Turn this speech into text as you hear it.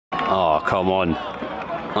Oh, come on.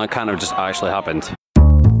 That can't have just actually happened.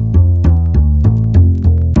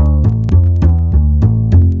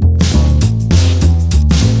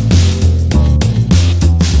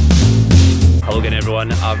 Hello again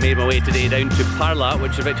everyone, I've made my way today down to Parla,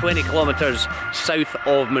 which is about 20 kilometres south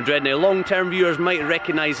of Madrid. Now long-term viewers might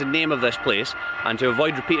recognise the name of this place, and to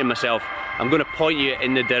avoid repeating myself, I'm going to point you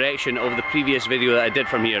in the direction of the previous video that I did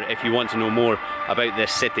from here if you want to know more about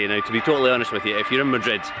this city. Now to be totally honest with you, if you're in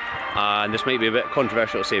Madrid, and this might be a bit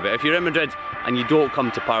controversial to say, but if you're in Madrid and you don't come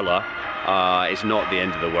to Parla, it's not the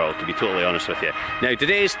end of the world, to be totally honest with you. Now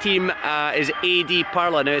today's team is AD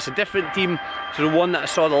Parla. Now it's a different team to the one that I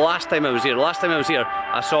saw the last time I was here. The last time I was here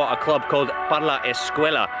I saw a club called Parla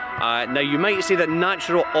Escuela. Now you might say that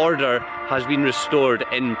natural order has been restored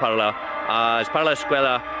in Parla, as Parla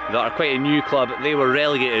Escuela, that are quite a new club, they were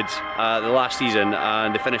relegated the last season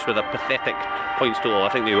and they finished with a pathetic points total. I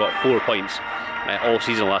think they got 4 points all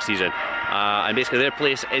season last season, and basically their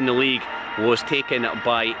place in the league was taken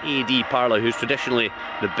by AD Parla, who's traditionally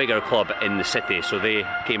the bigger club in the city, so they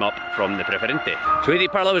came up from the Preferente. So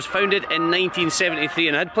AD Parla was founded in 1973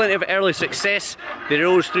 and had plenty of early success. They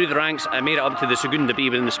rose through the ranks and made it up to the Segunda B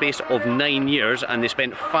within the space of 9 years, and they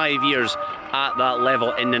spent 5 years at that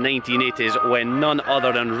level in the 1980s when none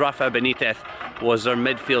other than Rafa Benitez was their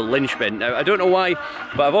midfield linchpin. Now I don't know why,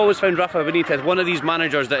 but I've always found Rafa Benitez one of these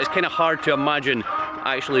managers that is kind of hard to imagine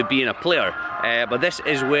actually being a player, but this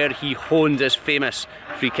is where he honed his famous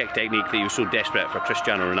free kick technique that he was so desperate for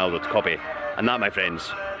Cristiano Ronaldo to copy, and that, my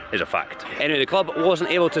friends, is a fact. Anyway, the club wasn't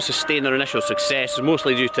able to sustain their initial success,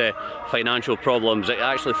 mostly due to financial problems that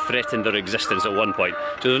actually threatened their existence at one point.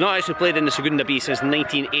 So they've not actually played in the Segunda B since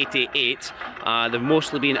 1988. They've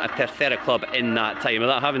mostly been a Tercera club in that time.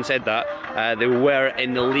 Without having said that, they were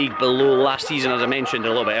in the league below last season, as I mentioned a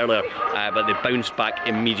little bit earlier, but they bounced back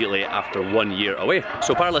immediately after 1 year away.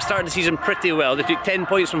 So Parla started the season pretty well. They took 10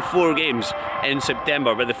 points from 4 games in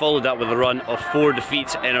September, but they followed that with a run of 4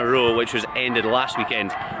 defeats in a row, which was ended last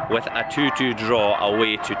weekend with a 2-2 draw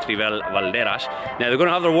away to Trivel Valderas. Now they're going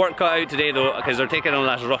to have their work cut out today though, because they're taking on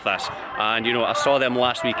Las Rozas, and you know, I saw them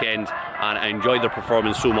last weekend and I enjoyed their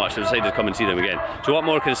performance so much I decided to come and see them again. So what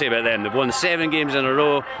more can I say about them? They've won 7 games in a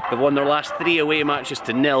row, they've won their last 3 away matches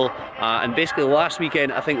to 0, and basically last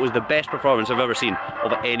weekend I think was the best performance I've ever seen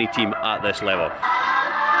of any team at this level.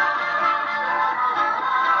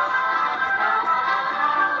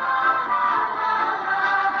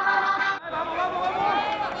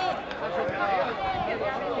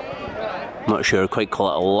 I'm not sure I'd quite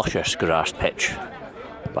call it a luscious grass pitch,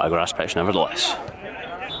 but a grass pitch nevertheless.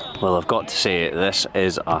 Well, I've got to say, this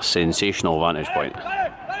is a sensational vantage point.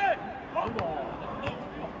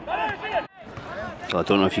 So I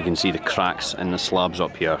don't know if you can see the cracks in the slabs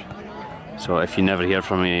up here. So if you never hear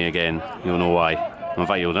from me again, you'll know why. In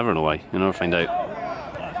fact, you'll never know why. You'll never find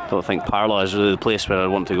out. Don't think Parla is really the place where I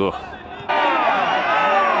want to go.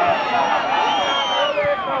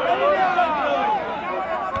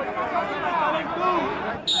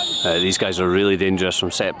 These guys are really dangerous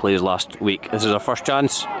from set plays last week. This is our first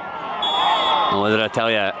chance. Oh, what did I tell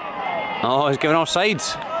you? Oh, he's giving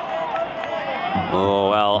offsides. Oh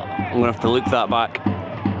well, I'm going to have to look that back.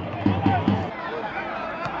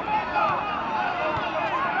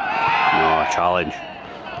 Oh, a challenge.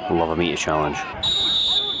 Love a meaty challenge.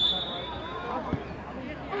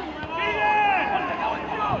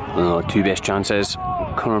 Oh, 2 best chances.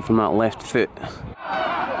 Coming from that left foot.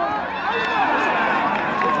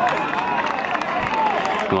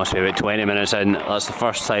 It must be about 20 minutes in. That's the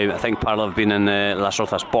first time I think Parla have been in the Las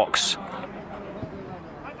Rozas box.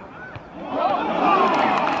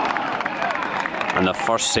 And the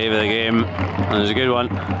first save of the game, and it's a good one.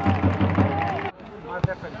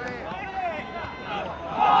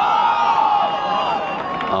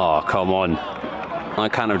 Oh, come on.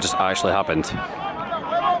 That can't have just actually happened.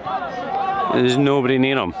 There's nobody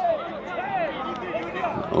near him.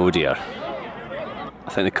 Oh dear.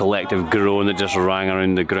 I think the collective groan that just rang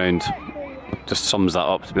around the ground just sums that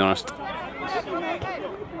up, to be honest.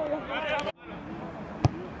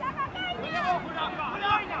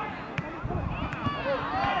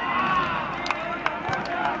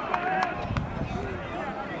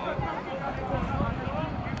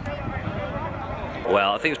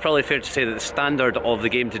 Well, I think it's probably fair to say that the standard of the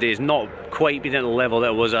game today has not quite been at the level that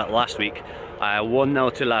it was at last week.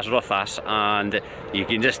 1-0 to Las Rozas, and you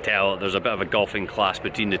can just tell there's a bit of a golfing class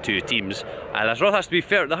between the two teams. Las Rozas, to be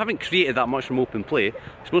fair, they haven't created that much from open play.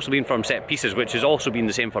 It's mostly been from set pieces, which has also been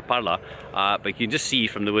the same for Parla, but you can just see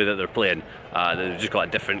from the way that they're playing that they've just got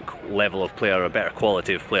a different level of player, a better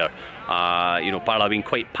quality of player. You know, Parla have been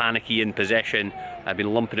quite panicky in possession. I've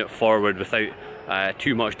been lumping it forward without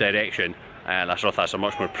too much direction. Las Rozas are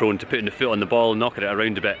much more prone to putting the foot on the ball, knocking it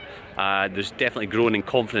around a bit. There's definitely grown in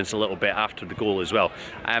confidence a little bit after the goal as well.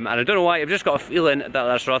 And I don't know why, I've just got a feeling that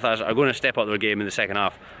Las Rozas are going to step up their game in the second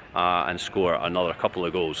half and score another couple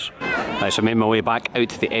of goals. Right, so I made my way back out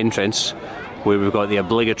to the entrance where we've got the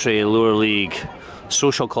obligatory lower league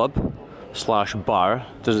social club slash bar.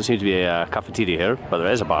 Doesn't seem to be a cafeteria here, but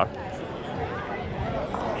there is a bar.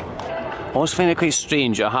 I always find it quite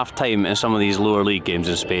strange at half time in some of these lower league games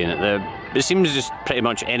in Spain. It seems just pretty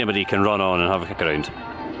much anybody can run on and have a kick around.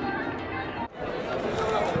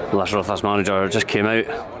 Las Rozas manager just came out,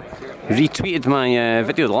 retweeted my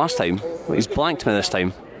video the last time, but he's blanked me this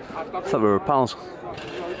time. I thought we were pals.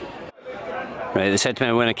 Right, they said to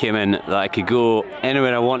me when I came in that I could go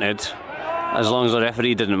anywhere I wanted as long as the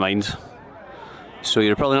referee didn't mind. So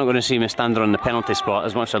you're probably not going to see me stand on the penalty spot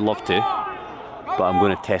as much as I'd love to, but I'm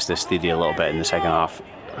going to test this stadium a little bit in the second half.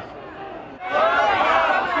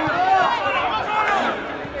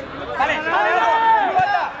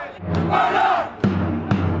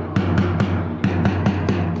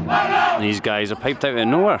 These guys are piped out of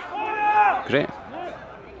nowhere. Great.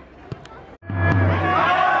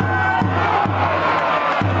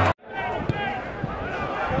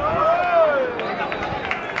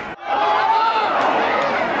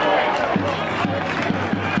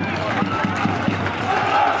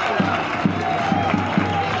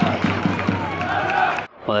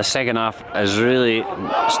 Well, the second half has really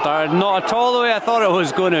started not at all the way I thought it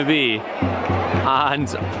was going to be, and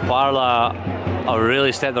Parla have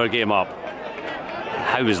really stepped their game up.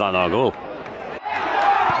 How was that not a goal?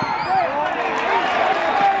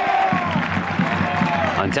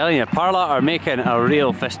 I'm telling you, Parla are making a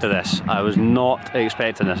real fist of this. I was not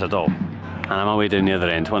expecting this at all. And I'm on my way down the other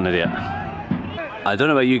end, what an idiot. I don't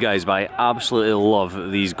know about you guys, but I absolutely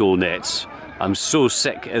love these goal nets. I'm so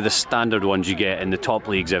sick of the standard ones you get in the top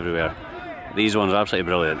leagues everywhere. These ones are absolutely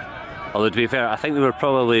brilliant. Although to be fair, I think they were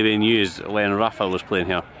probably being used when Rafa was playing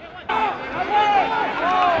here.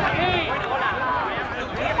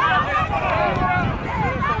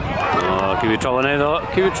 Oh, keep your trouble now though,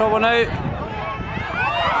 keep your trouble now.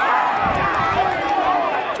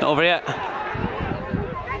 It's not over yet.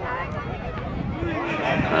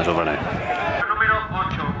 That's over now.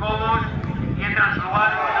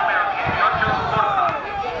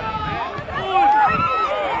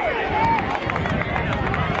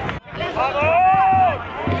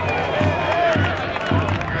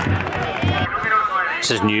 This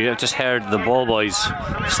is new. I've just heard the ball boys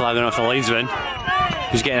slagging off the linesman,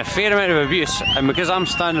 who's getting a fair amount of abuse, and because I'm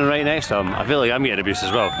standing right next to him, I feel like I'm getting abuse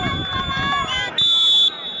as well.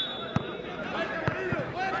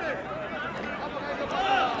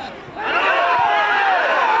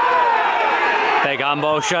 Big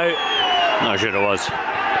handball shout. Not sure it was.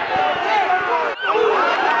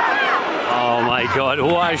 Oh my god,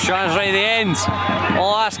 what a chance right at the end!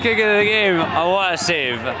 Last kick of the game, and what a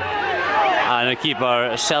save! And the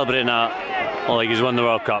keeper celebrating that like he's won the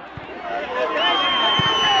World Cup.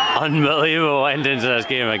 Unbelievable ending to this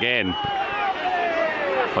game again,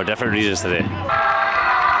 for different reasons today.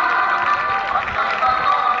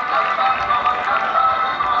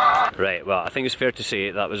 Right, well, I think it's fair to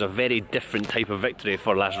say that was a very different type of victory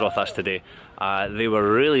for Las Rozas today. They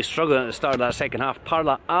were really struggling at the start of that second half.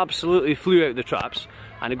 Parla absolutely flew out the traps,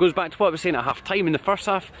 and it goes back to what I was saying at half time. In the first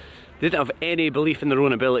half, they didn't have any belief in their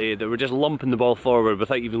own ability. They were just lumping the ball forward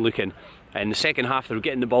without even looking. In the second half, they were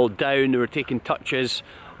getting the ball down, they were taking touches,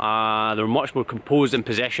 they were much more composed in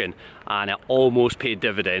possession, and it almost paid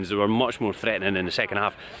dividends. They were much more threatening in the second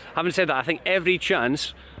half. Having said that, I think every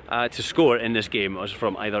chance to score in this game was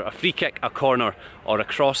from either a free kick, a corner, or a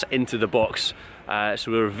cross into the box. So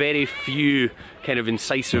there were very few kind of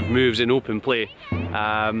incisive moves in open play.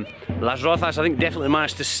 Las Rozas, I think, definitely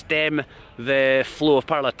managed to stem the flow of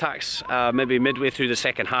Parla attacks maybe midway through the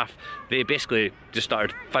second half. They basically just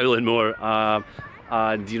started fouling more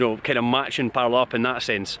and, you know, kind of matching Parla up in that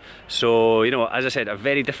sense. So, you know, as I said, a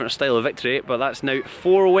very different style of victory, but that's now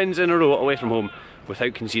 4 wins in a row away from home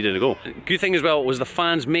without conceding a goal. Good thing as well was the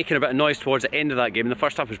fans making a bit of noise towards the end of that game. The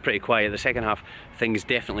first half was pretty quiet, the second half things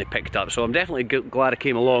definitely picked up, so I'm definitely glad I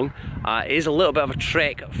came along. It is a little bit of a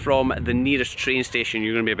trek from the nearest train station.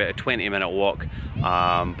 You're going to be about a 20-minute walk,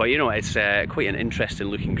 but you know, it's quite an interesting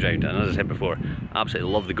looking ground, and as I said before,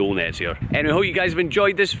 absolutely love the goal nets here. Anyway, I hope you guys have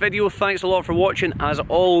enjoyed this video. Thanks a lot for watching. As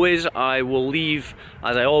always, I will leave,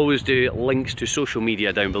 as I always do, links to social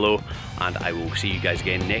media down below, and I will see you guys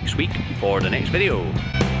again next week for the next video.